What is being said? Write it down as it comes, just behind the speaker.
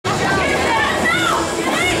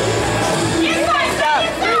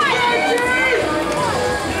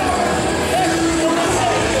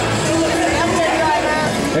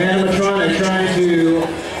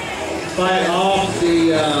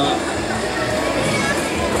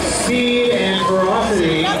speed and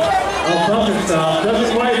ferocity of Bucket Stuff.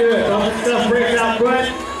 Doesn't quite do it. Bucket Stuff breaks out front,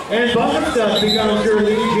 and Bucket Stuff becomes your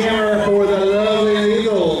lead jammer for the lovely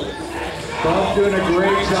Eagles. Buff doing a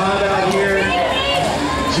great job out here,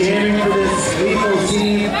 jamming for this lethal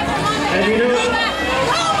team. And you know,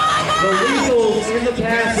 the Lethals in the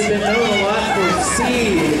past have been known a lot for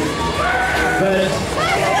speed, but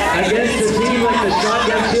against a team like the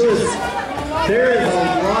Shotgun Chillers, there is a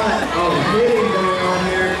lot of hitting going on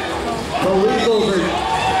here. The Lethals are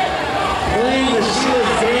playing the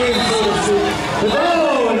Sheila's game, so to speak. But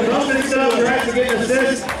oh, and Bucket Stuff tries to get an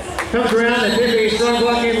assist, comes around and Pippy strong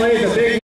blocking lays a